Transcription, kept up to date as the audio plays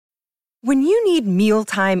When you need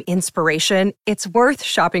mealtime inspiration, it's worth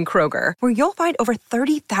shopping Kroger, where you'll find over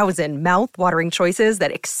 30,000 mouth-watering choices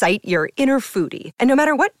that excite your inner foodie. And no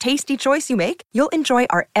matter what tasty choice you make, you'll enjoy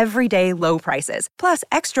our everyday low prices, plus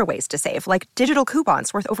extra ways to save, like digital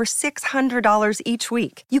coupons worth over $600 each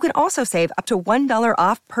week. You can also save up to $1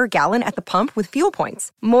 off per gallon at the pump with fuel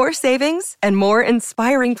points. More savings and more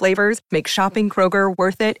inspiring flavors make shopping Kroger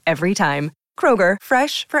worth it every time. Kroger,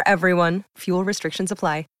 fresh for everyone. Fuel restrictions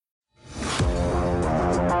apply.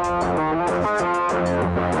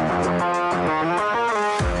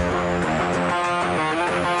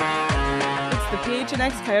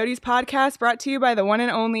 PHNX Coyotes podcast brought to you by the one and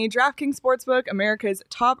only DraftKings Sportsbook, America's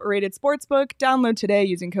top-rated sportsbook. Download today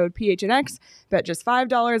using code PHNX. Bet just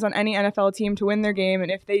 $5 on any NFL team to win their game,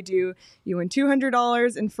 and if they do, you win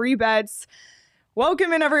 $200 in free bets.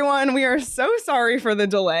 Welcome in, everyone. We are so sorry for the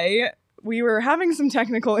delay. We were having some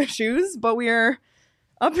technical issues, but we are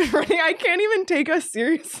up and running. I can't even take us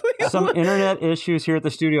seriously. Some internet issues here at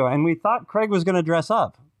the studio, and we thought Craig was going to dress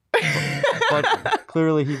up, but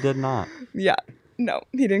clearly he did not. Yeah. No,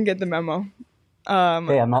 he didn't get the memo. Hey,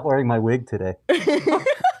 I'm not wearing my wig today.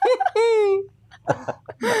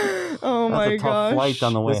 Oh my gosh. Tough flight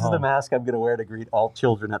on the way home. This is the mask I'm going to wear to greet all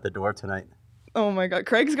children at the door tonight. Oh my God.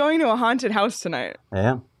 Craig's going to a haunted house tonight. I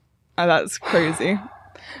am. That's crazy.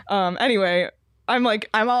 Anyway, I'm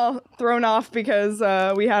all thrown off because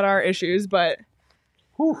we had our issues, but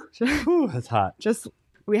that's hot.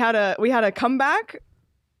 We had a comeback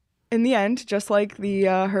in the end, just like the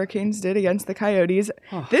Hurricanes did against the Coyotes.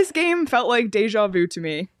 This game felt like deja vu to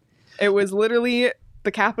me. It was literally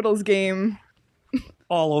the Capitals game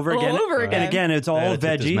all over again. And again, it's all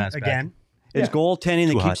veggie again. It's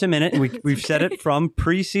goaltending that keeps them in it. And we've said it from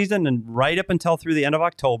preseason and right up until through the end of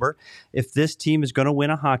October. If this team is going to win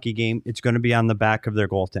a hockey game, it's going to be on the back of their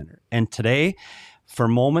goaltender. And today, for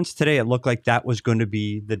moments today, it looked like that was going to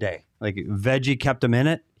be the day. Like Veggie kept them in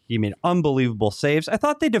it. He made unbelievable saves. I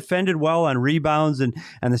thought they defended well on rebounds and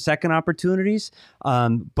the second opportunities.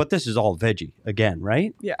 But this is all Veggie again,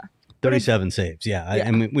 right? Yeah. 37 saves. Yeah.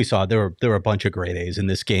 I mean, we saw there were a bunch of great A's in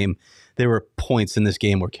this game. There were points in this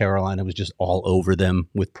game where Carolina was just all over them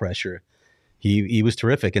with pressure. He was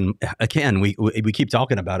terrific. And again, we keep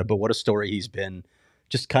talking about it, but what a story he's been,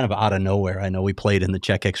 just kind of out of nowhere. I know we played in the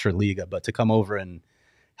Czech Extraliga, but to come over and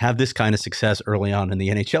have this kind of success early on in the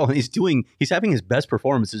NHL, and he's having his best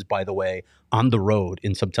performances, by the way, on the road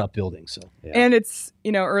in some tough buildings. So, and it's,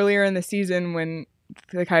 earlier in the season when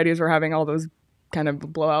the Coyotes were having all those kind of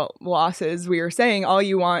blowout losses, we were saying all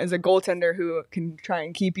you want is a goaltender who can try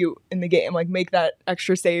and keep you in the game, like make that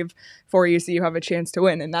extra save for you so you have a chance to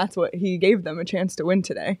win. And that's what he gave them, a chance to win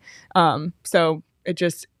today. So it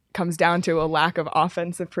just comes down to a lack of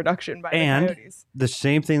offensive production by the Coyotes. The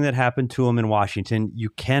same thing that happened to him in Washington. You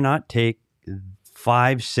cannot take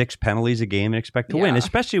 5-6 penalties a game and expect to win,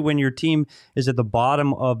 especially when your team is at the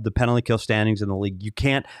bottom of the penalty kill standings in the league. You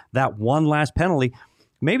can't, that one last penalty,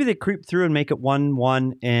 maybe they creep through and make it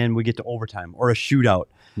 1-1 and we get to overtime or a shootout.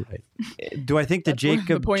 Right. Do I think that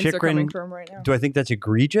Jacob Chychrun, do I think that's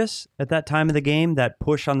egregious at that time of the game, that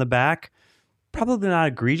push on the back? Probably not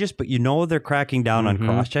egregious, but they're cracking down on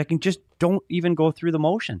cross-checking. Just don't even go through the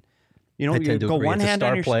motion. You go one hand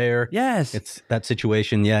on your player. Yes, it's that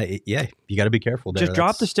situation. Yeah. You got to be careful there. Just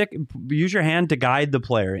drop the stick. Use your hand to guide the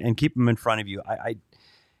player and keep them in front of you.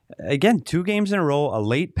 Again, 2 games in a row, a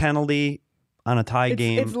late penalty on a tie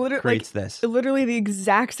game creates this. Literally the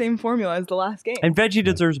exact same formula as the last game. And Veggie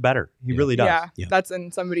deserves better. He really does. Yeah.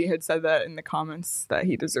 And somebody had said that in the comments that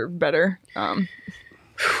he deserved better.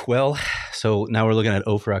 Well, so now we're looking at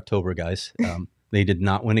 0 for October, guys. They did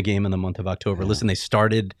not win a game in the month of October. Listen, they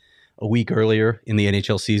started a week earlier in the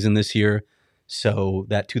NHL season this year. So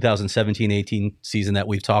that 2017-18 season that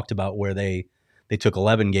we've talked about where they took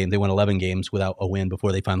 11 games, they went 11 games without a win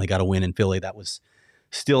before they finally got a win in Philly. That was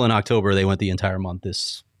still in October. They went the entire month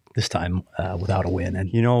this time without a win.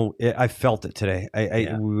 And I felt it today.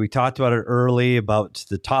 We talked about it early about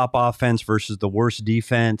the top offense versus the worst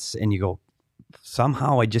defense. And you go,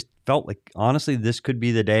 somehow I just felt like, honestly, this could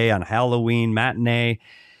be the day on Halloween matinee.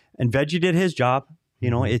 And Veggie did his job.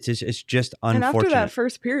 It's just unfortunate. And after that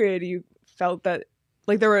first period, you felt that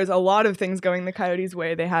like there was a lot of things going the Coyotes'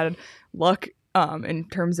 way. They had luck in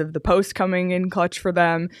terms of the post coming in clutch for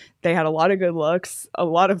them. They had a lot of good looks, a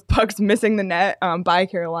lot of pucks missing the net by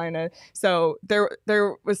Carolina. So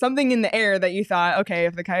there was something in the air that you thought, okay,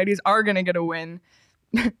 if the Coyotes are going to get a win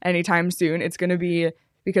anytime soon, it's going to be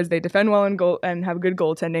because they defend well and have good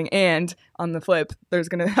goaltending. And on the flip, there's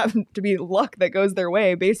going to have to be luck that goes their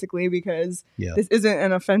way, basically, because this isn't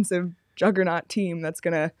an offensive juggernaut team that's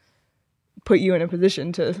going to put you in a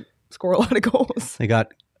position to score a lot of goals. They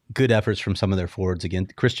got good efforts from some of their forwards again.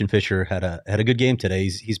 Christian Fischer had a good game today.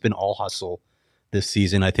 He's been all hustle this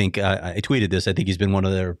season. I think I tweeted this. I think he's been one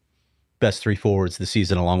of their best 3 forwards this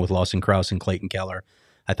season, along with Lawson Krause and Clayton Keller.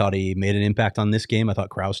 I thought he made an impact on this game. I thought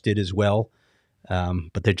Krause did as well.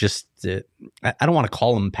 But they're just I don't want to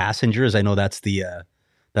call them passengers. I know that's the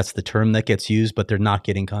term that gets used, but they're not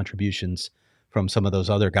getting contributions from some of those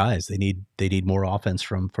other guys. They need more offense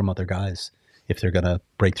from other guys if they're going to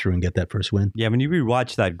break through and get that first win. Yeah, when you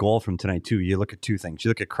rewatch that goal from tonight too, you look at 2 things. You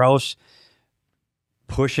look at Krause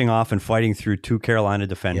pushing off and fighting through 2 Carolina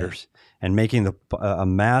defenders and making a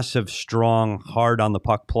massive, strong, hard on the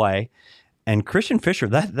puck play. And Christian Fischer,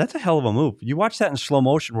 that's a hell of a move. You watch that in slow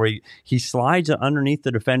motion where he slides underneath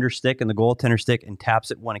the defender's stick and the goaltender stick and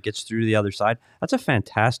taps it when it gets through the other side. That's a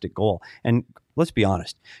fantastic goal. And let's be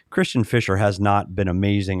honest, Christian Fischer has not been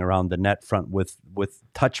amazing around the net front with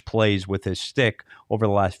touch plays with his stick over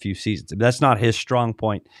the last few seasons. That's not his strong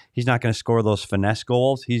point. He's not going to score those finesse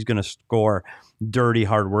goals. He's going to score dirty,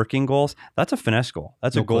 hard-working goals. That's a finesse goal.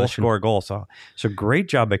 That's a goal-score goal. So great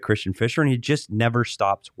job by Christian Fischer, and he just never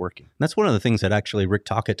stops working. That's one of the things that actually Rick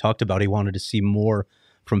Tocchet talked about. He wanted to see more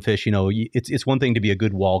from Fish. You know, it's one thing to be a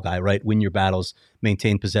good wall guy, right? Win your battles,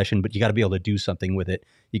 maintain possession, but you got to be able to do something with it.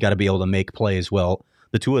 You got to be able to make plays. Well,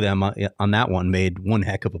 the 2 of them on that one made one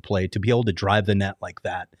heck of a play. To be able to drive the net like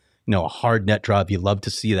that, you know, a hard net drive, you love to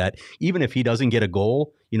see that. Even if he doesn't get a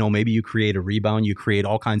goal, you know, maybe you create a rebound, you create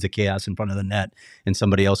all kinds of chaos in front of the net, and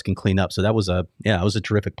somebody else can clean up. So that was it was a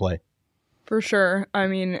terrific play. For sure. I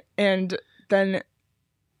mean, and then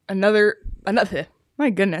another. My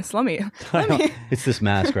goodness, let me. It's this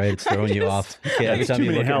mask, right? It's throwing you off. Yeah, there's too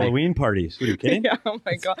many Halloween parties. What are you kidding? Yeah, oh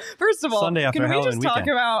my God. First of all, Sunday after can we Halloween just talk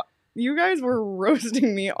weekend. about, you guys were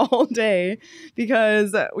roasting me all day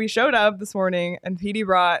because we showed up this morning and Petey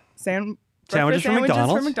brought sandwiches from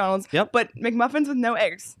McDonald's. Yep. But McMuffins with no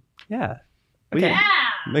eggs. Yeah. Okay.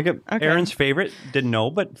 Aaron's favorite. Didn't know,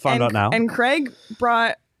 but found out now. And Craig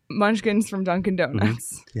brought munchkins from Dunkin'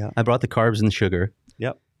 Donuts. Mm-hmm. Yeah. I brought the carbs and the sugar.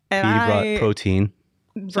 Yep. And Petey brought protein.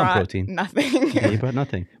 Some protein. Nothing. Yeah, you brought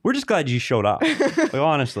nothing. We're just glad you showed up. Like,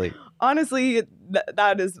 honestly,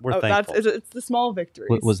 that is it's the small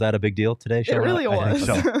victories. Was that a big deal today? It really was.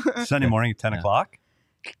 So. Sunday morning at 10 o'clock.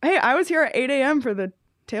 Hey, I was here at 8 a.m. for the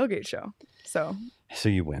tailgate show. So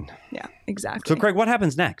you win. Yeah, exactly. So Craig, what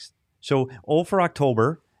happens next? So for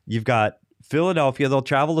October, you've got Philadelphia. They'll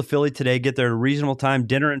travel to Philly today, get there at a reasonable time,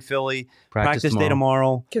 dinner in Philly, practice day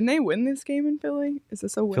tomorrow. Can they win this game in Philly? Is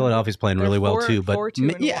this a win? Philadelphia's playing really well too, but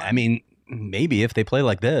I mean, maybe if they play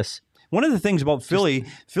like this. One of the things about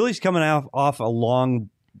Philly's coming off a long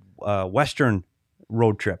Western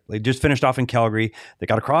road trip. They just finished off in Calgary. They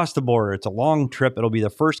got across the border. It's a long trip. It'll be the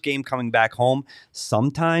first game coming back home.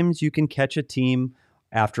 Sometimes you can catch a team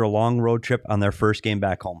after a long road trip on their first game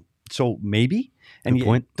back home. So maybe. And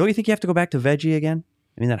don't you think you have to go back to Veggie again?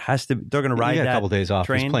 I mean, that has to. They're going to ride that a couple days off.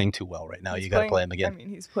 Train. He's playing too well right now. You got to play him again. I mean,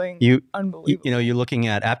 he's playing unbelievable. You know, you're looking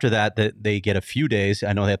at after that they get a few days.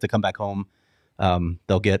 I know they have to come back home.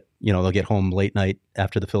 They'll get home late night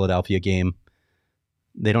after the Philadelphia game.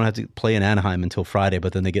 They don't have to play in Anaheim until Friday,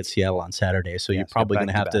 but then they get Seattle on Saturday. So you're probably going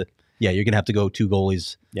to have to. Yeah, you're going to have to go 2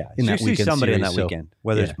 goalies. Yeah, in that weekend. Somebody series, in that weekend,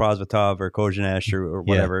 whether it's Prosvetov or Kojanesh or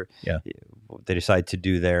whatever. They decide to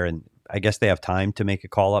do there, and I guess they have time to make a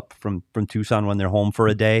call up from Tucson when they're home for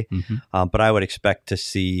a day. Mm-hmm. But I would expect to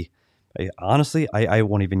see. Honestly, I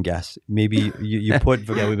won't even guess. Maybe you put.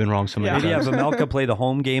 We've been wrong so many times. Maybe have Vejmelka play the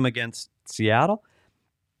home game against Seattle.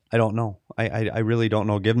 I don't know. I really don't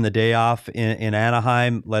know. Give him the day off in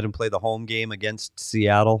Anaheim. Let him play the home game against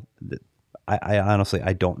Seattle. I honestly,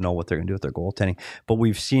 I don't know what they're going to do with their goaltending. But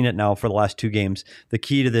we've seen it now for the last 2 games. The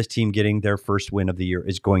key to this team getting their first win of the year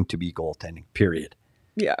is going to be goaltending, period.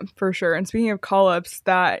 Yeah, for sure. And speaking of call-ups,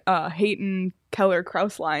 that Hayton, Keller,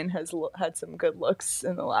 Krause line has had some good looks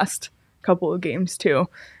in the last couple of games too.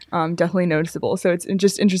 Definitely noticeable. So it's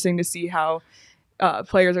just interesting to see how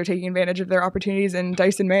players are taking advantage of their opportunities, and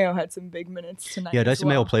Dyson Mayo had some big minutes tonight. Yeah, Dyson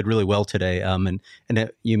Mayo played really well today. And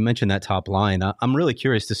you mentioned that top line. I'm really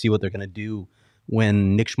curious to see what they're going to do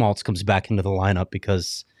when Nick Schmaltz comes back into the lineup,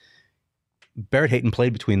 because Barrett Hayton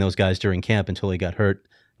played between those guys during camp until he got hurt.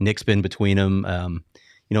 Nick's been between them.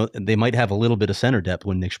 They might have a little bit of center depth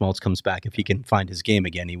when Nick Schmaltz comes back if he can find his game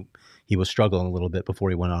again. He was struggling a little bit before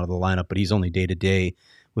he went out of the lineup, but he's only day to day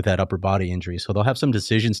with that upper body injury. So they'll have some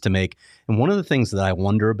decisions to make. And one of the things that I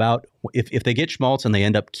wonder about, if they get Schmaltz and they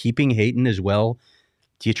end up keeping Hayton as well,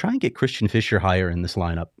 do you try and get Christian Fischer higher in this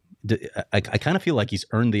lineup? I kind of feel like he's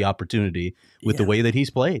earned the opportunity with the way that he's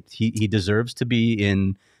played. He deserves to be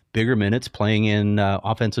in bigger minutes playing in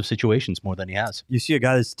offensive situations more than he has. You see a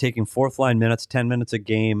guy that's taking fourth line minutes, 10 minutes a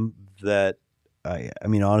game that, I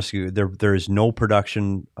mean, honestly, there is no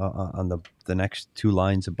production on the next two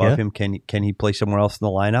lines above him. Can he play somewhere else in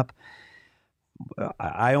the lineup?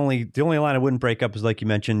 The only line I wouldn't break up is, like you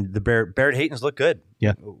mentioned, the Barrett Hayton's look good.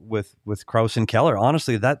 Yeah, with Krause and Keller.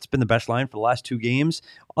 Honestly, that's been the best line for the last two games.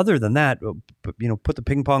 Other than that, put the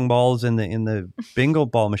ping pong balls in the bingo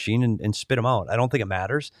ball machine and spit them out. I don't think it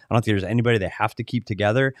matters. I don't think there's anybody they have to keep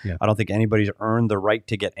together. Yeah. I don't think anybody's earned the right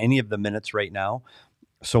to get any of the minutes right now.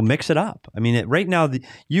 So mix it up. I mean, right now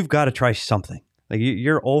you've got to try something. Like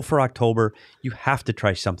you're 0 for October. You have to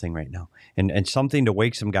try something right now, and something to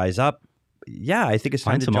wake some guys up. Yeah, I think it's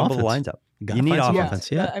time to jumble the lines up. You need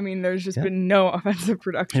offense. Yeah. I mean, there's just been no offensive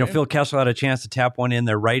production. Phil Kessel had a chance to tap one in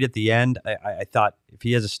there right at the end. I thought if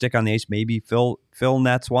he has a stick on the ice, maybe Phil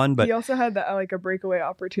nets one. But he also had that a breakaway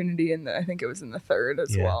opportunity I think it was in the third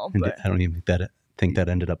as well. But I don't even think that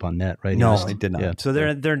ended up on net, right? No, it did not. Yeah. So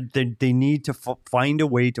they need to find a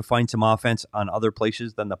way to find some offense on other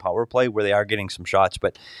places than the power play where they are getting some shots.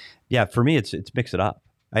 But yeah, for me, it's mix it up.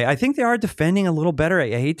 I think they are defending a little better. I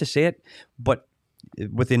hate to say it, but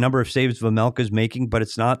with the number of saves Vejmelka's making, but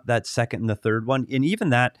it's not that second and the third one. And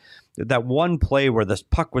even that one play where the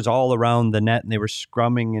puck was all around the net and they were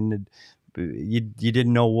scrumming and you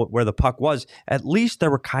didn't know where the puck was. At least there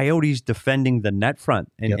were Coyotes defending the net front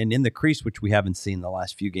and in the crease, which we haven't seen the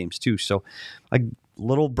last few games too. So like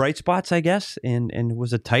little bright spots, I guess, and it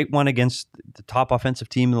was a tight one against the top offensive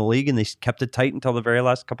team in the league, and they kept it tight until the very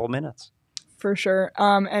last couple of minutes. For sure.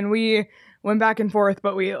 And we went back and forth,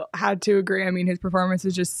 but we had to agree. I mean, his performance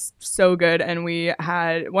is just so good. And we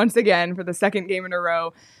had, once again, for the second game in a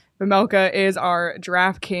row, Vejmelka is our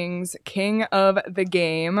DraftKings king of the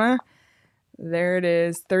game. There it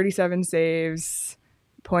is, 37 saves,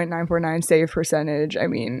 .949 save percentage. I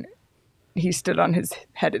mean, he stood on his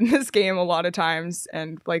head in this game a lot of times.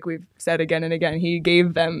 And like we've said again and again, he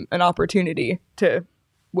gave them an opportunity to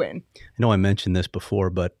win. I know I mentioned this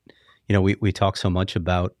before, but we talk so much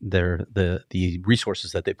about the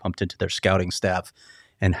resources that they pumped into their scouting staff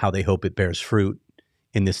and how they hope it bears fruit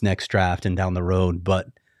in this next draft and down the road. But,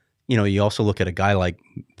 you also look at a guy like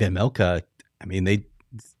Vejmelka. I mean,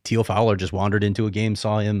 Teal Fowler just wandered into a game,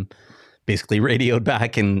 saw him, basically radioed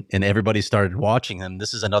back, and everybody started watching him.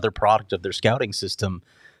 This is another product of their scouting system.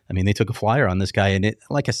 I mean, they took a flyer on this guy, and it,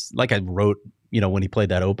 like I wrote, when he played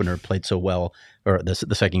that opener, played so well, or the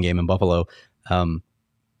second game in Buffalo,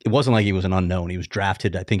 it wasn't like he was an unknown. He was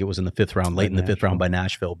drafted, I think it was in the fifth round, late in the fifth round by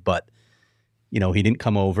Nashville. But, he didn't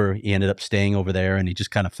come over. He ended up staying over there, and he just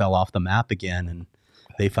kind of fell off the map again. And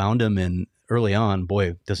they found him, and early on,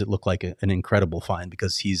 boy, does it look like an incredible find,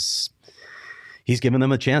 because he's given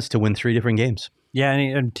them a chance to win 3 different games. Yeah,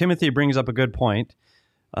 and Timothy brings up a good point.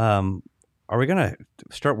 Are we going to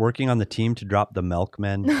start working on the team to drop the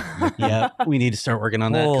milkmen? Yeah, we need to start working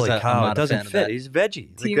on that. Holy cow, it doesn't fit. He's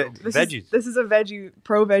veggie. Veggies. This is a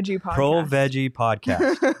pro veggie podcast. Pro veggie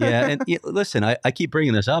podcast. Yeah, and listen, I keep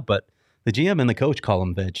bringing this up, but the GM and the coach call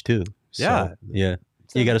him veg too. So, yeah.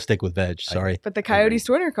 You got to stick with veg. Sorry. But the Coyotes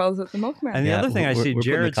Twitter calls it the milkman. And the other thing I see,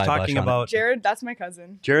 Jared's talking about. Jared, that's my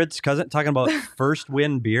cousin. Jared's cousin talking about first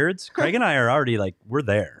win beards. Craig and I are already we're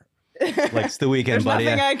there. Like it's the weekend, There's buddy.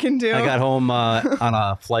 Nothing I can do. I got home on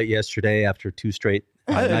a flight yesterday after 2 straight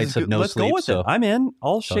nights of no Let's sleep. Go with it. I'm in.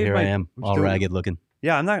 Here I am, all ragged looking.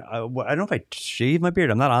 Yeah, I'm not. I don't know if I shave my beard.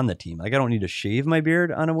 I'm not on the team. I don't need to shave my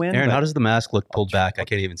beard on a win. Aaron, how does the mask look pulled back? I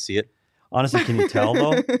can't even see it. Honestly, can you tell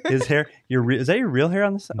though? His hair. Is that your real hair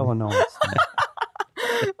on this? Oh no.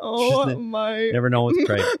 Oh my! Never know what's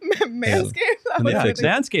Craig. Manscaped.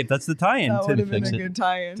 Manscaped. That's the tie-in. That would have been a good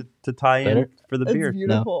tie-in. To tie in for the beard.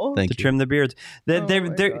 Beautiful. To trim the beards.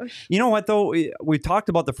 You know what though? We talked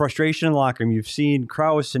about the frustration in the locker room. You've seen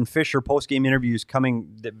Krause and Fisher post-game interviews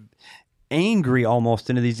coming angry almost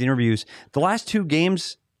into these interviews. The last 2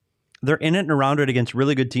 games, they're in it and around it against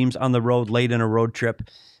really good teams on the road, late in a road trip.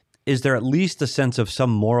 Is there at least a sense of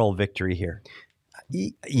some moral victory here?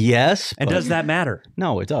 Yes. And does that matter?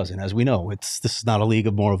 No, it doesn't. As we know, this is not a league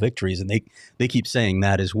of moral victories, and they keep saying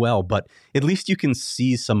that as well. But at least you can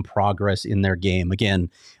see some progress in their game. Again,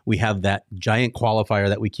 we have that giant qualifier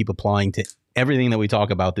that we keep applying to everything that we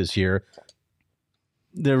talk about this year.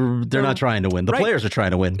 They're not trying to win. The players are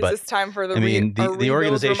trying to win. But is this time for the the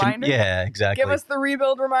organization? Reminder? Yeah, exactly. Give us the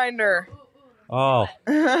rebuild reminder. Oh.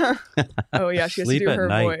 Oh yeah, she has to do her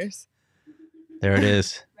voice. There it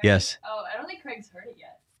is. Ready? Yes. Oh, I don't think Craig's heard it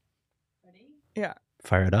yet. Ready? Yeah.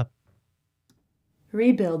 Fire it up.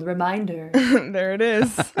 Rebuild reminder. There it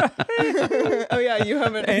is. Oh yeah, you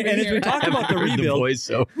haven't. And as we talk about the rebuild,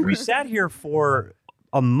 we sat here for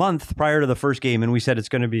a month prior to the first game, and we said it's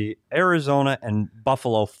going to be Arizona and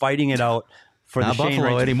Buffalo fighting it out for not the Shane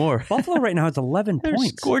Buffalo Wright. anymore. Buffalo right now has 11 They're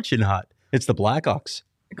points. scorching hot. It's the Blackhawks.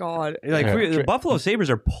 God. Like the Buffalo Sabres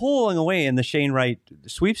are pulling away in the Shane Wright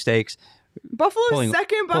sweepstakes. Buffalo's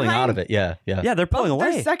second behind. Pulling out of it, yeah. Yeah, they're pulling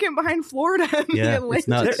away. They're second behind Florida in the Yeah, Atlantic. it's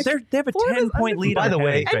nuts. They have a 10-point lead. By the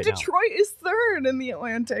way, and Detroit is third in the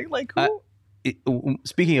Atlantic. Like who?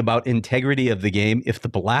 Speaking about integrity of the game, if the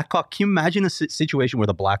Blackhawks, can you imagine a situation where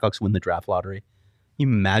the Blackhawks win the draft lottery? Can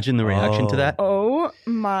you imagine the reaction to that? Oh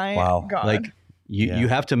my God! Like you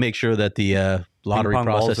have to make sure that the lottery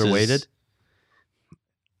process are weighted.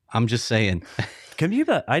 I'm just saying. Can you?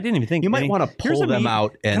 I didn't even think you might want to pull them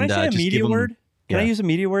out and can I say a just media give them, word? Can I use a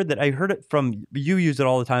media word that I heard it from? You use it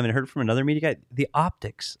all the time, and I heard it from another media guy. The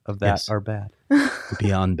optics of that are bad.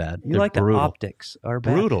 Beyond bad. You like brutal. The optics are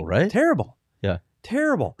bad. Brutal, right? Terrible. Yeah.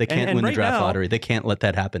 Terrible. They can't win the draft lottery. They can't let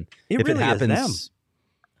that happen. If it happens, is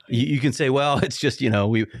them. You can say, well, it's just,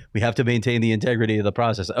 we have to maintain the integrity of the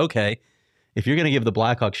process. Okay. If you're going to give the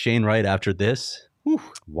Blackhawks Shane Wright after this,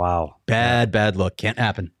 wow. Bad look. Can't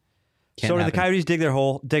happen. So do the Coyotes dig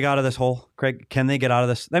out of this hole? Craig, can they get out of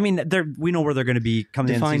this? I mean, we know where they're going to be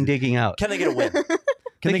coming in. Define digging out. Can they get a win?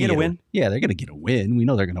 Can they get a win? Yeah, they're going to get a win. We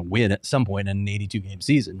know they're going to win at some point in an 82-game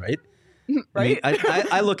season, right? Right. I mean,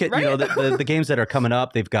 I look at the games that are coming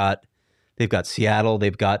up. They've got Seattle,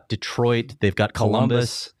 they've got Detroit, they've got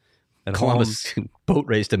Columbus. Columbus boat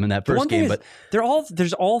raced them in that first game, but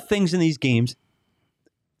there's all things in these games.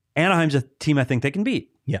 Anaheim's a team I think they can beat.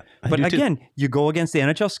 Yeah, but again, you go against the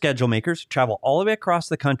NHL schedule makers, travel all the way across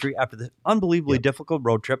the country after this unbelievably difficult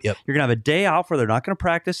road trip. Yep. You're going to have a day off where they're not going to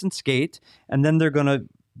practice and skate, and then they're going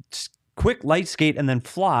to quick light skate and then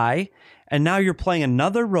fly. And now you're playing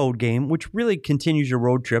another road game, which really continues your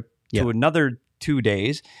road trip to another 2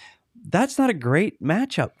 days. That's not a great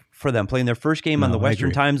matchup for them, playing their first game on the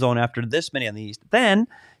Western time zone after this many on the East. Then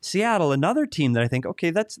Seattle, another team that I think,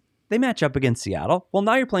 they match up against Seattle. Well,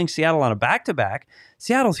 now you're playing Seattle on a back-to-back.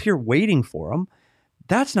 Seattle's here waiting for them.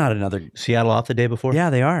 That's not another... Seattle off the day before? Yeah,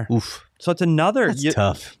 they are. Oof. So it's another... That's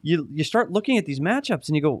tough. You start looking at these matchups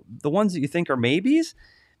and you go, the ones that you think are maybes,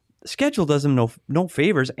 the schedule does them no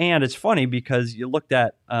favors. And it's funny because you looked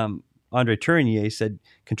at Andre Tourigny said,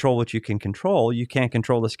 control what you can control. You can't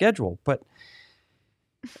control the schedule. But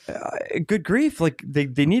good grief, like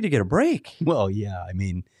they need to get a break. Well, yeah. I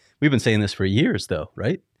mean, we've been saying this for years, though,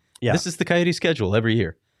 right? Yeah. This is the Coyote schedule every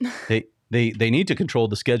year. They need to control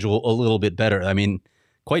the schedule a little bit better. I mean,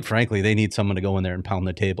 quite frankly, they need someone to go in there and pound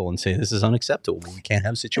the table and say, this is unacceptable. We can't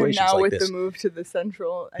have situations like this. And now with the move to the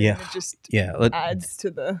Central, I mean, it just adds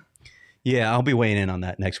to the... Yeah, I'll be weighing in on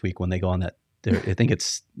that next week when they go on that. I think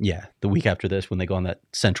it's, the week after this when they go on that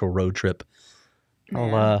Central road trip.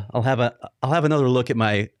 I'll have another look at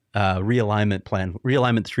my realignment plan,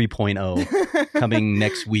 realignment 3.0 coming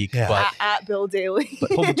next week. Yeah. But at Bill Daly.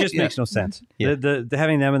 But it just makes no sense. Yeah. The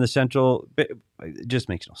having them in the Central it just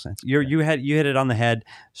makes no sense. You hit it on the head.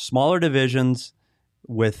 Smaller divisions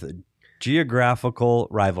with geographical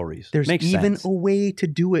rivalries. There's makes even sense. a way to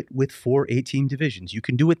do it with 4 8-team divisions. You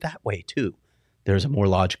can do it that way too. There's a more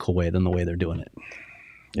logical way than the way they're doing it.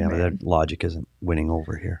 Yeah, but their logic isn't winning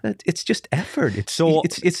over here. It's just effort.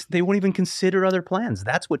 It's they won't even consider other plans.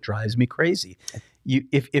 That's what drives me crazy.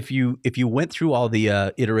 If you went through all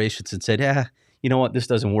the iterations and said, you know what, this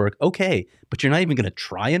doesn't work. Okay, but you're not even going to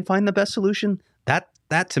try and find the best solution.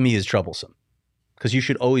 That to me is troublesome, because you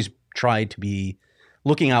should always try to be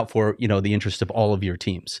looking out for the interest of all of your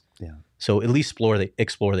teams. Yeah. So at least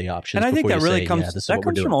explore the options. And I think that really comes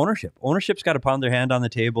from ownership. Ownership's got to pound their hand on the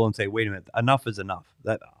table and say, "Wait a minute, enough is enough."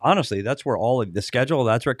 Honestly, that's where all of the schedule.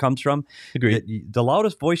 That's where it comes from. Agreed. The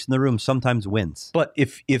loudest voice in the room sometimes wins. But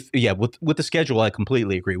with the schedule, I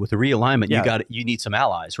completely agree. With the realignment, you need some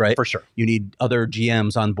allies, right? For sure. You need other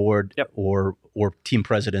GMs on board, or team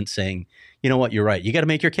presidents saying, "You know what, you're right. You got to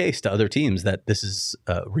make your case to other teams that this is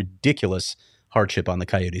ridiculous hardship on the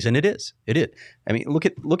Coyotes," and it is. I mean, look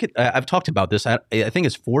at. I've talked about this. I think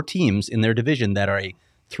it's 4 teams in their division that are a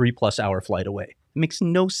 3+ hour flight away. It makes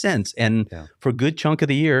no sense, and for a good chunk of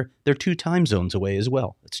the year, they're 2 time zones away as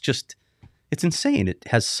well. It's insane. It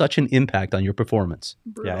has such an impact on your performance.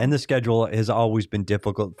 Yeah, and the schedule has always been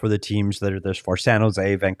difficult for the teams that are there for San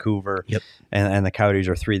Jose, Vancouver, and the Coyotes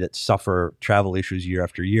are 3 that suffer travel issues year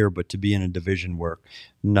after year. But to be in a division where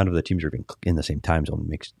none of the teams are in the same time zone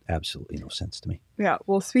makes absolutely no sense to me. Yeah,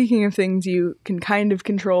 well, speaking of things you can kind of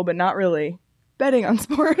control, but not really, betting on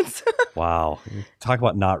sports. Wow. Talk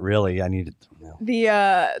about not really. I need to...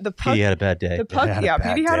 The puck... Petey had a bad day. The puck,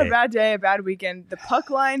 Petey had a bad day, a bad weekend. The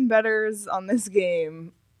puck line bettors on this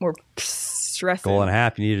game were stressing. Goal and a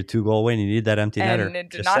half. You needed a 2-goal win. You needed that empty netter. And it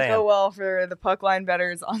did not go well for the puck line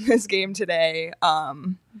bettors on this game today.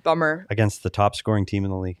 Bummer. Against the top scoring team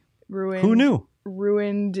in the league. Ruined. Who knew?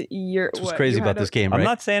 Ruined your. What's crazy about this game, right? I'm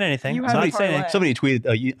not saying anything. You had somebody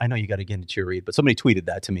tweeted. I know you got to get into your read, but somebody tweeted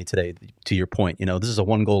that to me today. To your point, this is a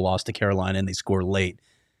 1-goal loss to Carolina, and they score late.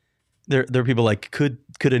 There are people like, could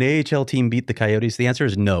an AHL team beat the Coyotes? The answer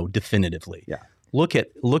is no, definitively. Yeah. Look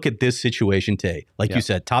at this situation today. Like you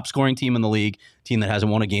said, top scoring team in the league, team that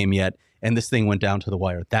hasn't won a game yet, and this thing went down to the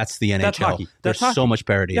wire. That's the NHL. That's hockey. There's so much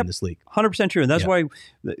parity in this league. 100% true, and that's why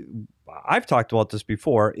I've talked about this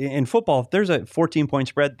before. In football, if there's a 14-point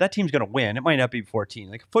spread, that team's going to win. It might not be 14.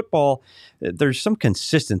 Like football, there's some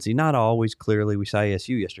consistency. Not always clearly. We saw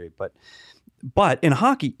ASU yesterday, but in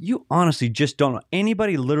hockey, you honestly just don't know.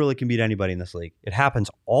 Anybody literally can beat anybody in this league. It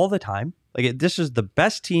happens all the time. Like this is the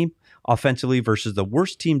best team offensively versus the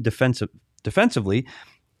worst team defensively,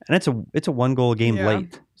 and it's a 1-goal game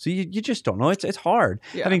late. So you just don't know. It's hard.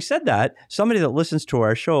 Yeah. Having said that, somebody that listens to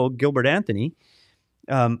our show, Gilbert Anthony,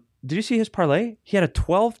 did you see his parlay? He had a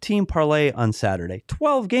 12-team parlay on Saturday.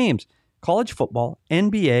 12 games. College football,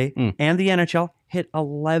 NBA, and the NHL hit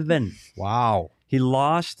 11. Wow. He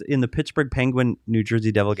lost in the Pittsburgh Penguin New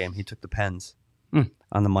Jersey Devil game. He took the Pens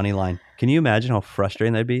on the money line. Can you imagine how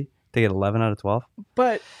frustrating that'd be? They get 11 out of 12.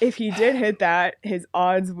 But if he did hit that, his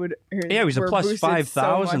odds would. He was a plus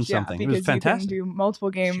 5,000 something. It was fantastic. You can do multiple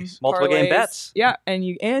game bets. Yeah,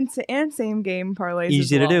 and same game parlays.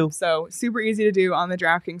 Easy to do. So super easy to do on the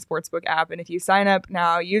DraftKings Sportsbook app. And if you sign up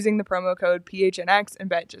now using the promo code PHNX and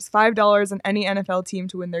bet just $5 on any NFL team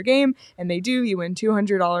to win their game, and they do, you win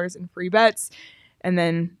 $200 in free bets, and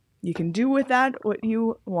then you can do with that what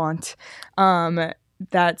you want.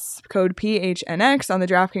 That's code PHNX on the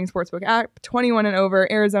DraftKings Sportsbook app. 21 and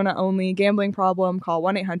over, Arizona only. Gambling problem, call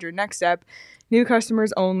 1-800-NEXT-STEP. New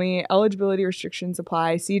customers only. Eligibility restrictions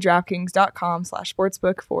apply. See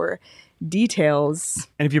DraftKings.com/sportsbook for details.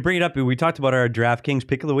 And if you bring it up, we talked about our DraftKings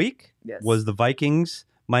pick of the week. Yes. Was the Vikings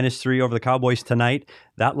 -3 over the Cowboys tonight.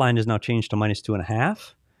 That line is now changed to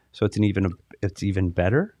 -2.5. So it's even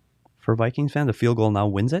better for Vikings fans. The field goal now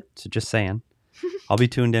wins it. So just saying. I'll be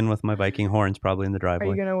tuned in with my Viking horns probably in the driveway.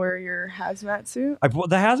 Are you going to wear your hazmat suit?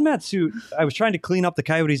 The hazmat suit, I was trying to clean up the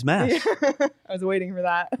Coyotes' mess. I was waiting for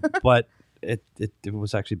that. But it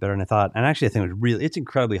was actually better than I thought. And actually, I think it's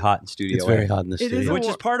incredibly hot in studio. It's very hot in the studio. Which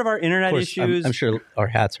is part of our internet issues. I'm sure our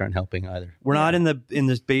hats aren't helping either. We're not in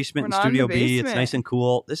this basement in Studio B. It's nice and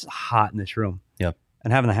cool. This is hot in this room. Yeah.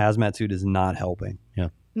 And having the hazmat suit is not helping. Yeah.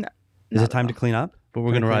 No. Is it time to clean up? But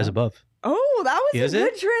we're going to rise above. Oh, that was a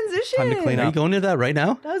good transition. Time to clean up. Are you going to that right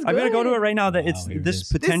now? I'm going to go to it right now. That this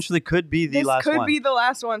potentially could be the last one. This could be the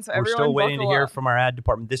last one. So we're still waiting to hear from our ad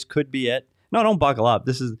department. This could be it. No, don't buckle up.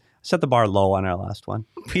 Set the bar low on our last one.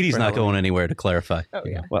 Petey's not going anywhere, to clarify. Oh,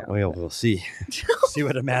 yeah. Well, we'll see. See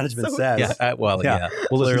what the management says. Yeah. We'll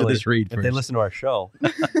listen to this read first. If they listen to our show.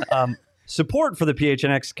 Support for the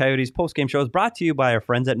PHNX Coyotes postgame show is brought to you by our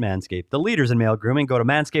friends at Manscaped, the leaders in male grooming. Go to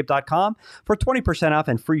manscaped.com for 20% off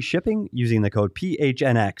and free shipping using the code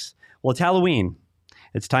PHNX. Well, it's Halloween.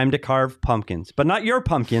 It's time to carve pumpkins, but not your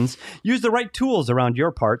pumpkins. Use the right tools around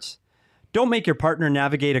your parts. Don't make your partner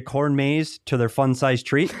navigate a corn maze to their fun-sized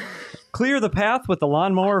treat. Clear the path with the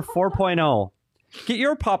Lawnmower 4.0. Get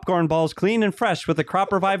your popcorn balls clean and fresh with the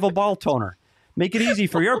Crop Revival Ball Toner. Make it easy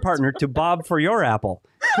for your partner to bob for your apple.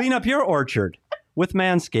 Clean up your orchard with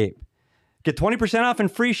Manscaped. Get 20% off and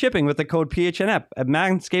free shipping with the code PHNF at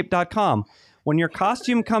manscaped.com. When your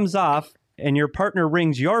costume comes off and your partner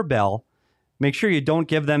rings your bell, make sure you don't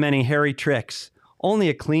give them any hairy tricks. Only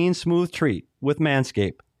a clean, smooth treat with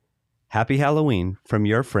Manscaped. Happy Halloween from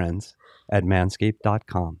your friends at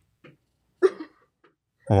manscaped.com. I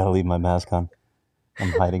gotta leave my mask on.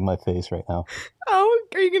 I'm hiding my face right now. Oh,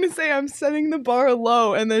 are you going to say I'm setting the bar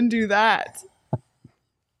low and then do that?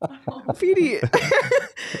 Petey,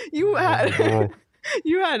 you had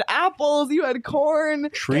apples, you had corn,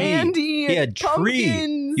 candy, he had pumpkins.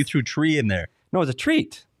 Tree. You threw tree in there. No, it's a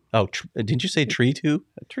treat. Oh, didn't you say tree too?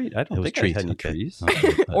 A treat. I don't think I had any trees.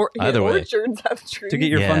 Or either way. Orchards have trees. To get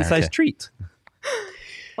your fun-sized treat.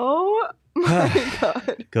 Oh my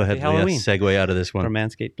God. Go ahead, Halloween. Segue out of this one. From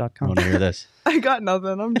manscaped.com. I want to hear this. I got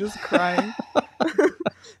nothing. I'm just crying.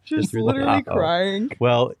 just literally crying.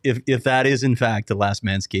 Well, if that is in fact the last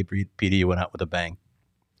Manscaped read, PD, you went out with a bang.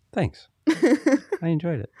 Thanks. I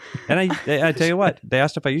enjoyed it. And I tell you what, they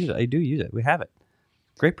asked if I use it. I do use it. We have it.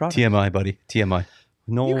 Great product. TMI, buddy. TMI.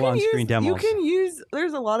 No on-screen demos. You can use,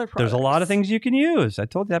 there's a lot of products. There's a lot of things you can use. I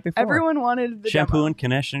told you that before. Everyone wanted the shampoo demo. And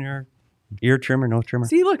conditioner, ear trimmer, no trimmer.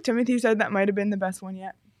 See, look, Timothy said that might have been the best one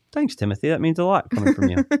yet. Thanks, Timothy. That means a lot coming from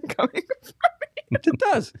you. It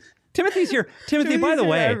does. Timothy's here. Timothy, by the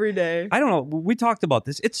way, every day. I don't know. We talked about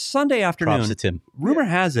this. It's Sunday afternoon. Props to Tim. Rumor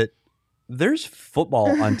has it there's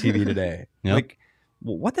football on TV today. Yep. Like,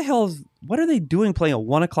 what the hell what are they doing playing a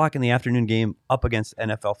 1:00 in the afternoon game up against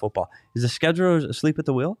NFL football? Is the scheduler asleep at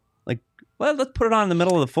the wheel? Like, well, let's put it on in the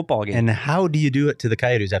middle of the football game. And how do you do it to the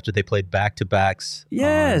Coyotes after they played back-to-backs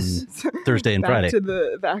yes. on Thursday and Friday?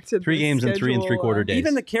 Back to 3 games in 3 3/4 days.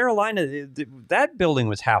 Even the Carolina, that building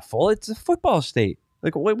was half full. It's a football state.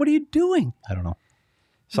 Like, what are you doing? I don't know.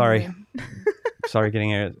 Sorry. Sorry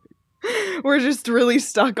getting it. We're just really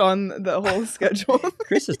stuck on the whole schedule.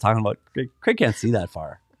 Chris is talking about, Craig can't see that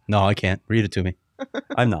far. No, I can't. Read it to me.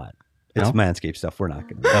 I'm not. It's No? Manscaped stuff. We're not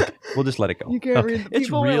going to. Okay. We'll just let it go. You can't read the It's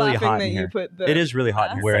people were really laughing hot that in you here. put the It is really hot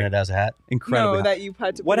in here. Wearing it as a hat? Incredibly no, hot. that you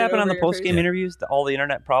had to What put it happened on over the your post-game face. interviews? All the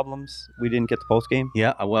internet problems? We didn't get the post-game?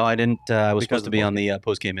 Yeah, well, I didn't. I was Because supposed of to be the on the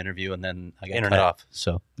post-game interview, and then I got Internet. cut off.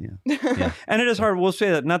 So, Yeah. And it is hard. We'll say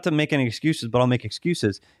that, not to make any excuses, but I'll make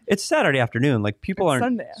excuses. It's Saturday afternoon. Like, people It's aren't...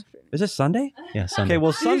 Sunday afternoon. Is it Sunday? yeah, Sunday. Okay,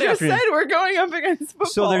 well, You Sunday just afternoon... said we're going up against football.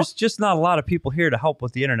 So there's just not a lot of people here to help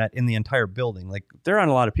with the internet in the entire building. Like, there aren't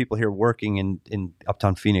a lot of people here working in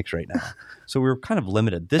Uptown Phoenix right now. So we're kind of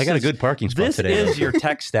limited. I got a good parking spot This today. is your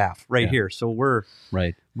tech staff right Yeah. here. So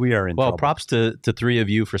right. we are in Well, trouble. props to 3 of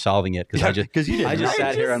you for solving it, because because you did. I just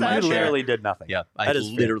sat here on my You sat chair. literally did nothing. Yeah, I That is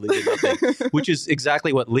fair. literally did nothing, which is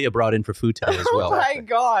exactly what Leah brought in for food today as well. Oh my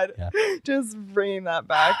God. Yeah. Just bringing that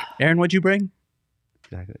back. Aaron, what'd you bring?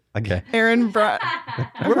 Exactly. Okay. Aaron brought.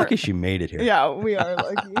 We're lucky she made it here. Yeah, we are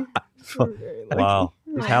lucky. We're very lucky. Wow.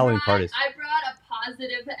 These Halloween parties. I brought a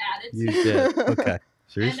positive You attitude did. Okay. and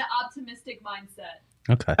Serious? an optimistic mindset.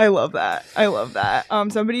 Okay. I love that. I love that.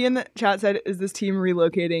 Somebody in the chat said, "Is this team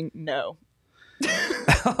relocating?" No.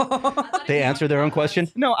 They answered their own question?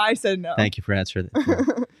 No, I said no. Thank you for answering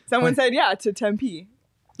that. Someone said, "Yeah, to Tempe."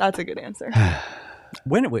 That's a good answer.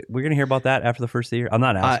 When we're going to hear about that after the first of the year? I'm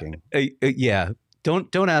not asking. Yeah.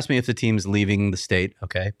 Don't ask me if the team's leaving the state,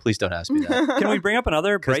 okay? Please don't ask me that. Can we bring up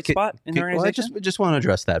another bright spot in the Well, I organization? just want to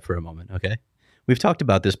address that for a moment, okay? We've talked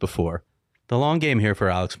about this before. The long game here for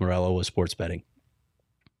Alex Morello was sports betting.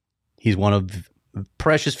 He's one of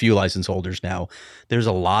precious few license holders now. There's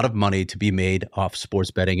a lot of money to be made off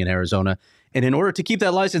sports betting in Arizona. And in order to keep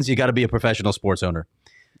that license, you got to be a professional sports owner.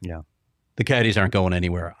 Yeah. The Coyotes aren't going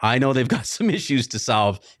anywhere. I know they've got some issues to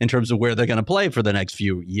solve in terms of where they're going to play for the next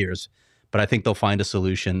few years, but I think they'll find a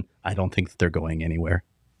solution. I don't think that they're going anywhere.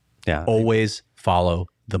 Yeah. Always follow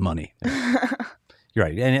the money. You're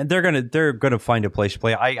right, and they're gonna find a place to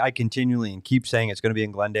play. I continually and keep saying it's gonna be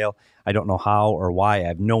in Glendale. I don't know how or why. I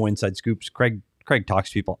have no inside scoops. Craig talks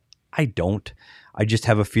to people. I don't. I just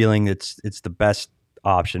have a feeling it's the best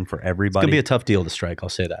option for It's everybody. going to be a tough deal to strike. I'll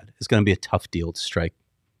say that. It's going to be a tough deal to strike.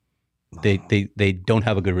 They don't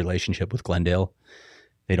have a good relationship with Glendale.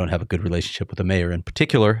 They don't have a good relationship with the mayor in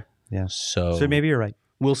particular. Yeah. So maybe you're right.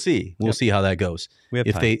 we'll see. We'll see how that goes. We have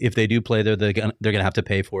If time. they do play there, they're going to have to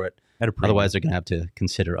pay for it. At a premium. Otherwise, they're going to have to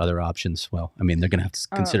consider other options. Well, I mean, they're going to have to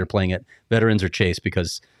consider playing at Veterans or Chase,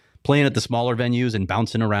 because playing at the smaller venues and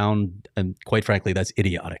bouncing around, and quite frankly, that's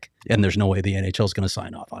idiotic. And there's no way the NHL is going to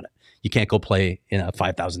sign off on it. You can't go play in a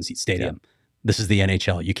 5,000 seat stadium. This is the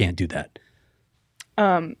NHL. You can't do that.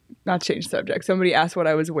 Not to change the subject. Somebody asked what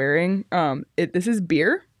I was wearing. This is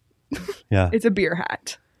beer. Yeah. It's a beer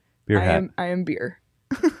hat. Beer hat. I am beer.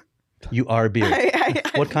 You are beer.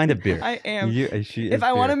 What kind of beer? I am. She If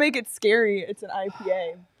I want to make it scary, it's an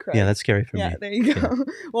IPA. Correct. Yeah, that's scary for yeah. me. There you go.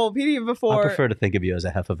 Well, PD before. I prefer to think of you as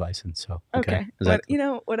a Hefeweizen. So Okay, Is but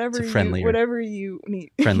that- whatever it's a friendlier- whatever you need,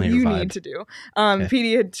 friendlier you vibe. need to do.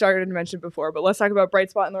 PD had started to mention before, but let's talk about bright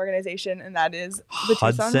spot in the organization, and that is the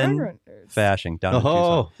Tucson Hudson Roadrunners. Fashing down in Tucson.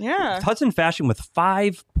 Oh, Yeah, Hudson Fashing with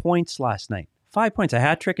 5 points last night. 5 points, a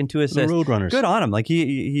hat trick and 2 the assists. Roadrunners. Good on him. Like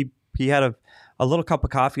he had a little cup of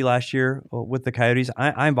coffee last year with the Coyotes.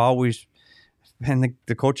 I've always, and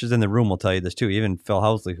the coaches in the room will tell you this too. Even Phil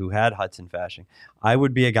Housley, who had Hudson Fashing, I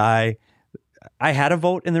would be a guy. I had a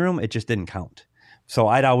vote in the room. It just didn't count. So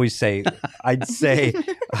I'd always say,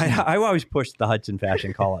 I always pushed the Hudson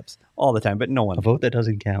Fashing call-ups all the time, but no one. A vote that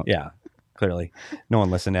doesn't count. Yeah, clearly no one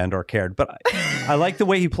listened and or cared. But I like the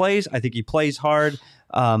way he plays. I think he plays hard.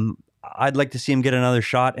 I'd like to see him get another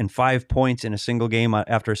shot, and 5 points in a single game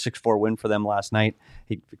after a 6-4 win for them last night.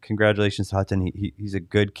 Congratulations to Hudson. He's a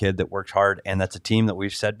good kid that works hard, and that's a team that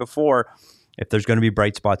we've said before, if there's going to be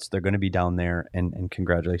bright spots, they're going to be down there, and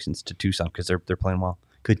congratulations to Tucson because they're playing well.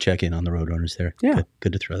 Good check-in on the Roadrunners there. Yeah.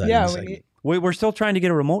 Good to throw that in yeah. the segment. We're still trying to get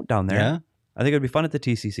a remote down there. Yeah? I think it'd be fun at the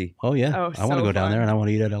TCC. Oh, yeah. Oh, I want to so go down fun. there, and I want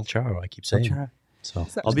to eat at El Charro. I keep saying. So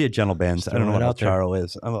I'll be at Gentle Ben's. I don't know what El Charro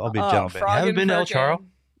is. I'll be at Gentle Ben's. You haven't been to El Charro?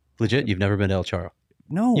 Legit? You've never been to El Charro?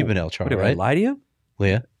 No. You've been to El Charro, Did I right? lie to you?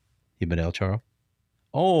 Leah, you've been to El Charro?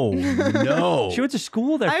 Oh, no. She went to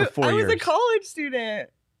school there for 4 years. I was a college student.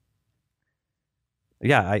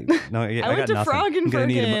 Yeah, I went to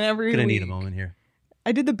Froggenfurten every week. Gonna need a moment here.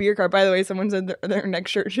 I did the beer card. By the way, someone said their next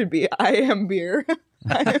shirt should be "I am beer."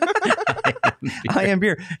 I am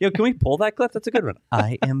beer. Yo, can we pull that clip? That's a good one.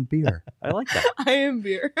 I am beer. I like that. I am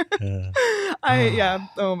beer.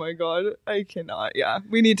 Oh my god, I cannot. Yeah,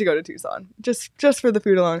 we need to go to Tucson just for the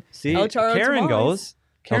food alone. See, Karen goes.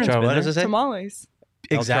 El Charro, what does it say? Tamales.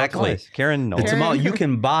 Exactly. Karen knows. The tamale. You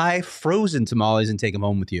can buy frozen tamales and take them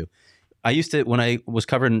home with you. I used to, when I was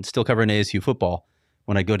still covering ASU football,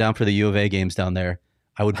 when I go down for the U of A games down there,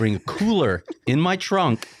 I would bring a cooler in my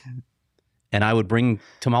trunk, and I would bring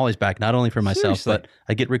tamales back, not only for myself, but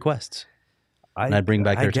I get requests. And I'd bring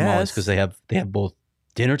back their tamales because they have both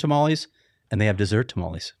dinner tamales and they have dessert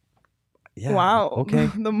tamales. Yeah. Wow.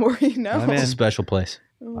 Okay. The more you know. It's a special place.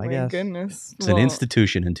 Oh my goodness. It's an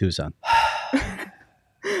institution in Tucson.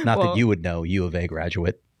 Not that you would know, U of A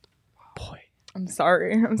graduate. Boy. I'm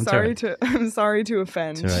sorry. I'm sorry to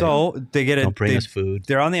offend. Right. So they get it. Don't bring us food.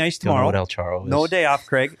 They're on the ice tomorrow. Don't know what El Charro is. No day off,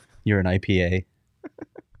 Craig. You're an IPA.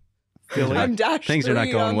 I'm dash Things are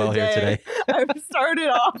not going well here today. I've started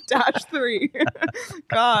off -3.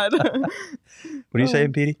 God. What are you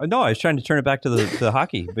saying, Petey? No, I was trying to turn it back to the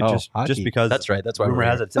hockey, but hockey. Just because that's right. That's why rumor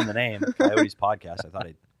has it's in the name. Coyotes podcast. I thought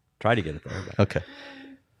I'd try to get it there. But. Okay.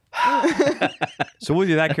 So we'll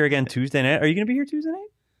be back here again Tuesday night. Are you going to be here Tuesday night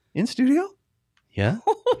in studio? Yeah.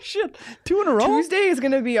 Oh shit! 2 in a row. Tuesday is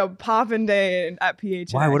going to be a poppin' day at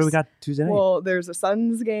PHNX. Why? What do we got Tuesday night? Well, there's a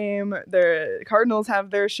Suns game. The Cardinals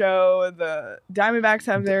have their show. The Diamondbacks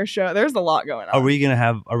have their show. There's a lot going on. Are we gonna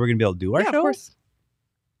be able to do our show?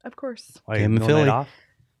 Of course. Game in Philly.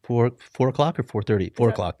 4 o'clock or 4:30? 4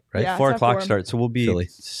 o'clock, right? Yeah, 4 o'clock start. So we'll be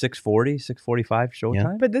 6:40, 6:45 showtime.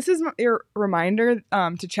 Yeah. But this is your reminder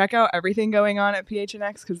to check out everything going on at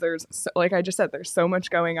PHNX because there's, like I just said, there's so much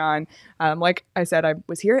going on. Like I said, I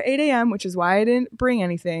was here at 8 a.m., which is why I didn't bring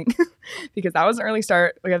anything because that was an early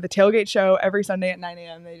start. We have the tailgate show every Sunday at 9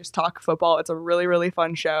 a.m. They just talk football. It's a really, really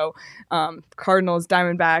fun show. Cardinals,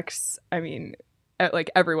 Diamondbacks,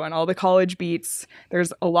 like everyone, all the college beats.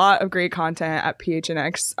 There's a lot of great content at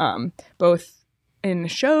PHNX, both in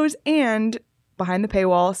shows and behind the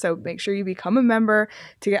paywall. So make sure you become a member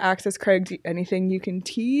to get access. Craig, anything you can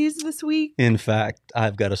tease this week? In fact,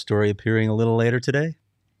 I've got a story appearing a little later today.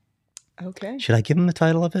 Okay. Should I give him the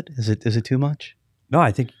title of it? Is it too much? No,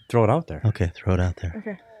 I think throw it out there. Okay, throw it out there.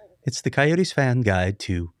 Okay. It's the Coyotes Fan Guide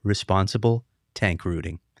to Responsible Tank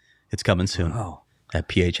Rooting. It's coming soon at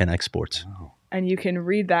PHNX Sports. Wow. And you can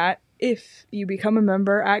read that if you become a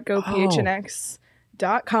member at gophnx.com.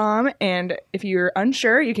 And if you're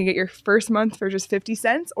unsure, you can get your first month for just 50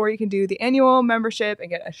 cents, or you can do the annual membership and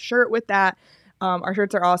get a shirt with that. Our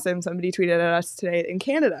shirts are awesome. Somebody tweeted at us today in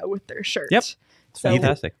Canada with their shirt. Yep. So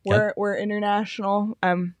fantastic. We're international.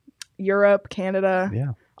 Europe,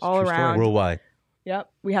 Canada, all around. Worldwide. Yep.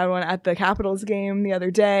 We had one at the Capitals game the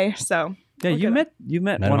other day. So you met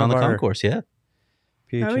one on of the our concourse,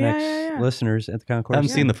 PHNX listeners at the concourse. I haven't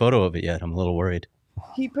seen the photo of it yet. I'm a little worried.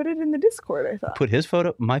 He put it in the Discord, I thought. Put his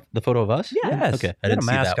photo, the photo of us? Yes. Okay. I didn't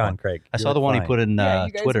see that one. Craig. I saw the one he put in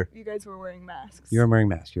Twitter. You guys were wearing masks. You're wearing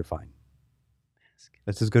masks. You're fine.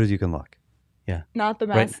 That's as good as you can look. Yeah. Not the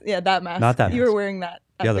mask. Right. Yeah, that mask. Not that You were wearing that.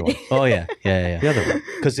 The other one. Oh, yeah. The other one.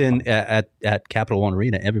 Because at Capital One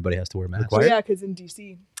Arena, everybody has to wear masks. Oh, yeah, because in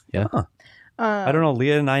D.C. Yeah. Huh. I don't know.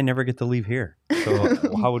 Leah and I never get to leave here. So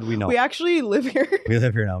how would we know? We actually live here. We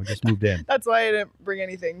live here now. We just moved in. That's why I didn't bring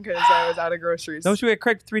anything, because I was out of groceries. No, so we had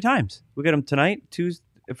Craig 3 times. We get him tonight, Tuesday,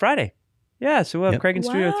 Friday. Yeah, so we'll have Craig in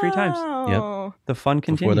studio 3 times. Yep. The fun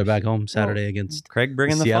continues. Before they're back home Saturday against Craig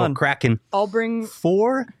bringing the Seattle fun. Kraken. I'll bring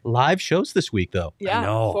 4 live shows this week, though. Yeah, I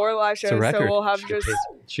know. 4 live shows. It's a record. So we'll have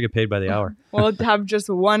should get paid by the hour. We'll have just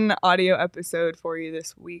 1 audio episode for you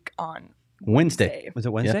this week on Wednesday. Was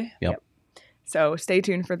it Wednesday? Yep. So stay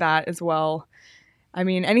tuned for that as well. I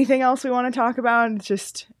mean, anything else we want to talk about? It's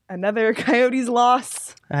just another Coyotes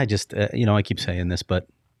loss. I just, I keep saying this, but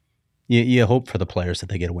you hope for the players that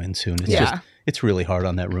they get a win soon. It's it's really hard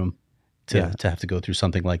on that room to have to go through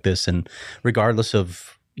something like this. And regardless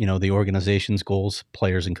of, the organization's goals,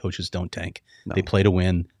 players and coaches don't tank. No. They play to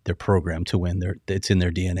win. They're programmed to win. It's in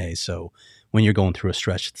their DNA. So when you're going through a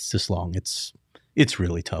stretch that's this long, it's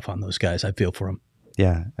really tough on those guys. I feel for them.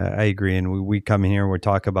 Yeah, I agree. And we come in here and we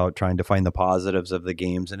talk about trying to find the positives of the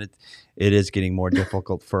games, and it is getting more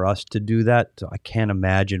difficult for us to do that. So I can't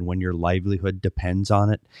imagine when your livelihood depends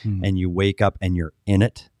on it and you wake up and you're in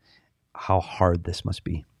it, how hard this must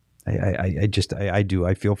be. I do.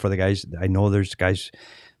 I feel for the guys. I know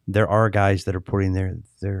there are guys that are putting their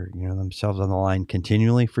themselves on the line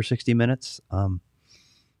continually for 60 minutes.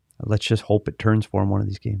 Let's just hope it turns for them one of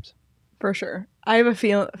these games. For sure. I have a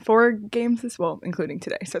feeling 4 games including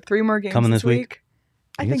today. So 3 more games coming this week.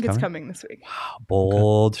 I think it's coming this week. Wow,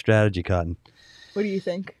 bold strategy, Cotton. What do you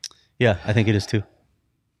think? Yeah, I think it is too.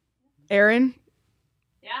 Aaron?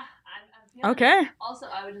 Yeah, I'm okay. Also,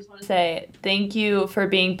 I would just want to say thank you for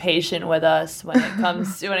being patient with us when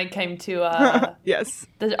it came to yes,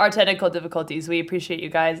 our technical difficulties. We appreciate you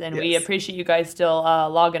guys, and we appreciate you guys still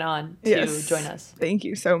logging on to join us. Thank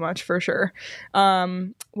you so much for sure.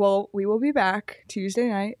 Well, we will be back Tuesday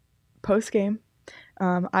night post game.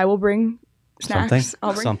 I will bring snacks.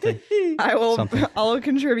 I'll bring something. I'll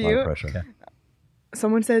contribute. Okay.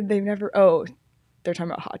 Someone said they've never. Oh, they're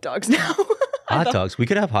talking about hot dogs now. Hot dogs. We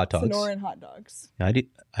could have hot dogs. Sonoran hot dogs.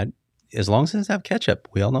 As long as it doesn't have ketchup.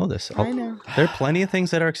 We all know this. I know. There are plenty of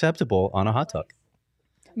things that are acceptable on a hot dog.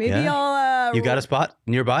 Maybe I'll. You got a spot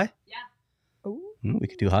nearby? Yeah. Ooh. We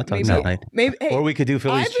could do hot dogs that night. Maybe. Hey, or we could do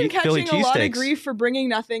Philly cheesesteaks. I've been catching a lot of grief for bringing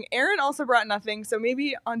nothing. Aaron also brought nothing, so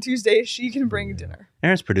maybe on Tuesday she can bring dinner.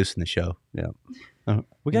 Aaron's producing the show. Yeah.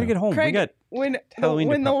 We got to get home. Craig, when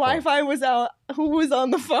the Wi-Fi was out, who was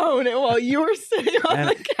on the phone while you were sitting on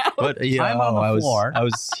the couch? But I'm on the floor. I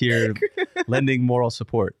was here lending moral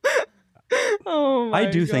support. Oh my I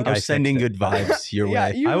do think I was sending good vibes your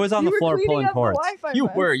way. I was on the floor pulling cords. You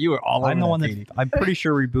were all over. I'm the one that I'm pretty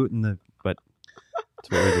sure rebooting but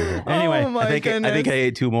that's what we do here. Anyway, I think I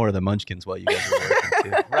ate 2 more of the munchkins while you guys were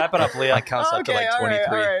working too. Wrap it up, Leah. I counts up to like 23.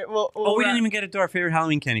 All right. Well, we didn't even get into our favorite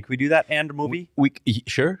Halloween candy. Can we do that and a movie? We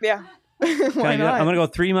sure? Yeah. Why not? I'm going to go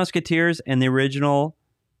 3 Musketeers and the original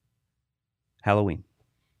Halloween.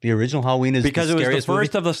 The original Halloween is because the it was the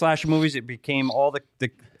first movie? of the slasher movies. It became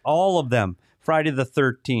all of them. Friday the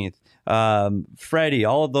 13th, Freddy.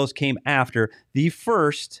 All of those came after. The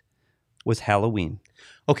first was Halloween.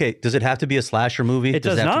 Okay, does it have to be a slasher movie? It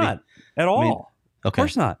does not at all. I mean, okay. Of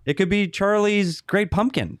course not. It could be Charlie Brown's Great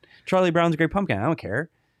Pumpkin. I don't care.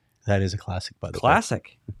 That is a classic, by the way.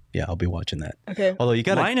 Classic. Yeah, I'll be watching that. Okay. Although you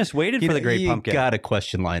got Linus waited for the Great Pumpkin. You got to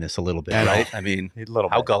question Linus a little bit, right? I mean,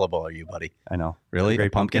 how gullible are you, buddy? I know. Really?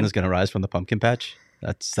 Great pumpkin is going to rise from the pumpkin patch?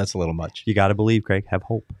 That's a little much. You got to believe, Craig. Have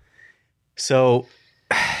hope. So,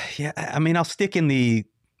 yeah, I mean, I'll stick in the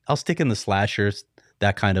slashers,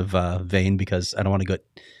 that kind of vein, because I don't want to go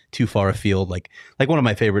too far afield. Like one of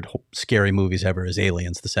my favorite scary movies ever is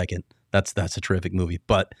Aliens, the second. That's a terrific movie.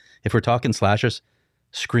 But if we're talking slashers,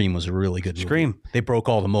 Scream was a really good movie. Scream. They broke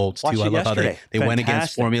all the molds, too. I love how they went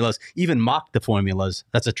against formulas, even mocked the formulas.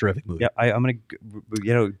 That's a terrific movie. Yeah, I'm going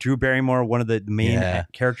to, Drew Barrymore, one of the main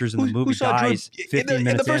characters in the movie, dies 15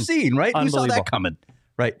 minutes in the first scene, right? Who saw that coming?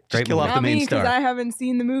 Right. Just kill off the main star. Because I haven't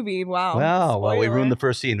seen the movie. Wow. Well, we ruined the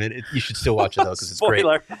first scene. You should still watch it, though, because it's great.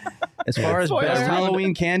 As far as best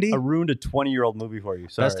Halloween candy. I ruined a 20-year-old movie for you.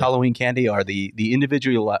 Sorry. Best Halloween candy are the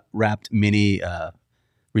individually wrapped mini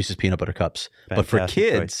Reese's Peanut Butter Cups. Fantastic but for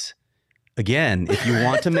kids, again, if you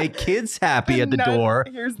want to make kids happy at the door,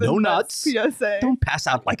 no nuts. PSA. Don't pass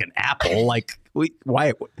out like an apple.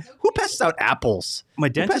 Why? Who passes out apples? My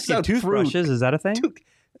dentist get toothbrushes. Is that a thing?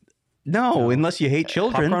 No, unless you hate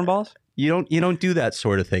children. Popcorn balls? You don't do that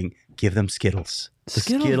sort of thing. Give them Skittles. The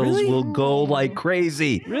Skittles really? will go like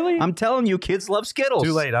crazy. Really? I'm telling you, kids love Skittles.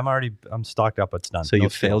 Too late. I'm stocked up. It's done. So you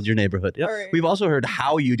failed your neighborhood. Yep. Right. We've also heard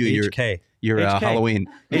how you do your Halloween.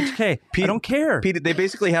 HK. I don't care. They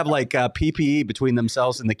basically have like PPE between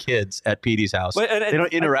themselves and the kids at Petey's house. But, they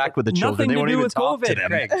don't interact with the children. They won't even talk to them.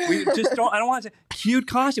 Craig. We just don't. I don't want to. Cute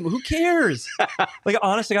costume. Who cares? Like,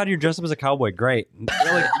 honest to God, you're dressed up as a cowboy. Great.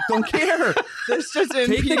 Don't care. This just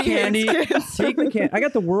take the candy. Take the candy. I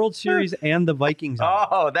got the World Series and the Vikings on.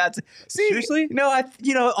 Oh, that's seriously. No,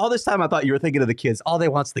 all this time I thought you were thinking of the kids. All they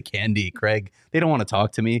want's the candy, Craig. They don't want to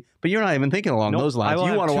talk to me. But you're not even thinking along those lines.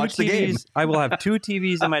 You want to watch the game. I will have 2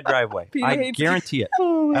 TVs in my driveway. I guarantee it.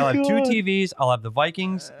 Oh I'll have 2 TVs. I'll have the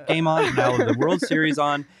Vikings game on, and I'll have the World Series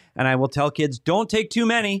on, and I will tell kids, don't take too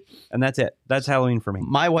many, and that's it. That's Halloween for me.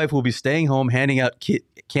 My wife will be staying home, handing out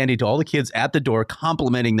candy to all the kids at the door,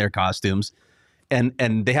 complimenting their costumes,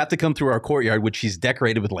 and they have to come through our courtyard, which she's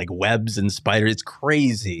decorated with like webs and spiders. It's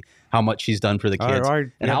crazy how much she's done for the kids.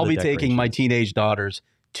 And I'll be taking my teenage daughters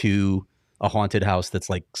to a haunted house that's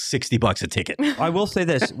like $60 a ticket. I will say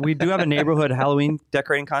this. We do have a neighborhood Halloween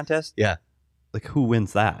decorating contest. Yeah. Like, who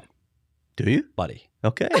wins that? Do you? Buddy.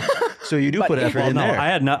 Okay. So you do put effort in there.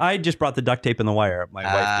 I just brought the duct tape and the wire. My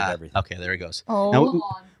wife did everything. Okay, there he goes. Oh. Now,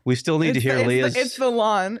 we still need to hear Leah's. It's the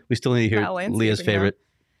lawn. We still need to hear Leah's favorite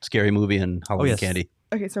scary movie and Halloween candy.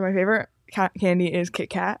 Okay, so my favorite candy is Kit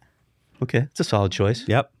Kat. Okay, it's a solid choice.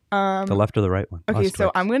 Yep. The left or the right one. Okay,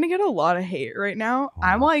 so I'm gonna get a lot of hate right now.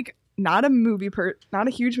 I'm like not a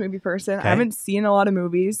huge movie person. Okay. I haven't seen a lot of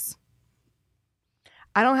movies.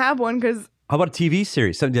 I don't have one because. How about a TV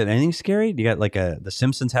series? So, did anything scary? Do you got like the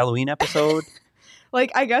Simpsons Halloween episode?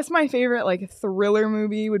 Like, I guess my favorite like thriller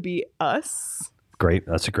movie would be Us. Great,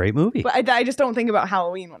 that's a great movie. But I just don't think about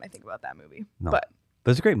Halloween when I think about that movie. No. But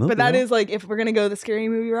it's a great movie. But that is like, if we're gonna go the scary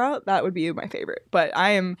movie route, that would be my favorite. But I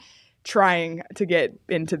am trying to get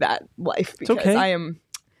into that life because I am.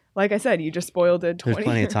 Like I said, you just spoiled a 20. There's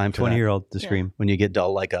plenty of time for 20-year-old to scream. When you get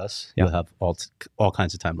dull like us, you'll have all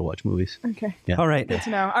kinds of time to watch movies. Okay. Yeah. All right. Good to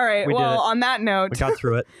know. All right. Well, on that note, we got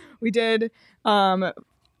through it. We did.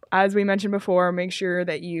 As we mentioned before, make sure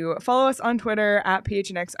that you follow us on Twitter at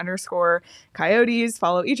PHNX_Coyotes.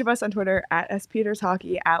 Follow each of us on Twitter at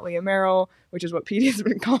SPetersHockey, at Leah Merrill, which is what Petey has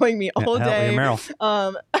been calling me all day. Leah Merrill.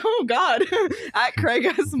 Oh God, at Craig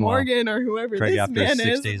S. Morgan or whoever Craig this man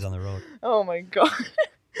is. 6 days on the road. Oh my God.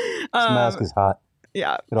 This mask is hot.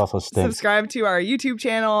 Yeah. It also stinks. Subscribe to our YouTube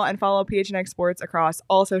channel and follow PHNX Sports across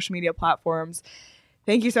all social media platforms.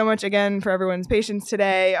 Thank you so much again for everyone's patience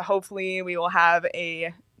today. Hopefully we will have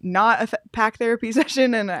not a pack therapy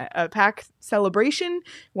session and a pack celebration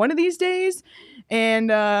one of these days. And,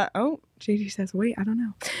 JD says, wait, I don't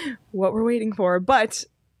know what we're waiting for. But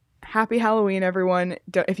happy Halloween, everyone.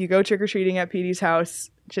 If you go trick-or-treating at Petey's house,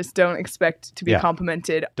 just don't expect to be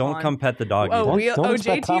complimented. Don't come pet the dog.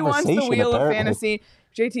 JT wants the Wheel of Fantasy.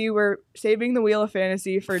 JT, we're saving the Wheel of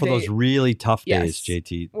Fantasy for those really tough days,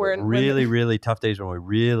 JT. We're really tough days when we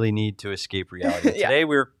really need to escape reality. Today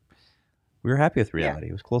we were happy with reality.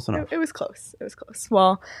 It was close enough. It was close.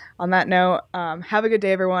 Well, on that note, have a good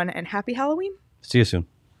day, everyone, and happy Halloween. See you soon.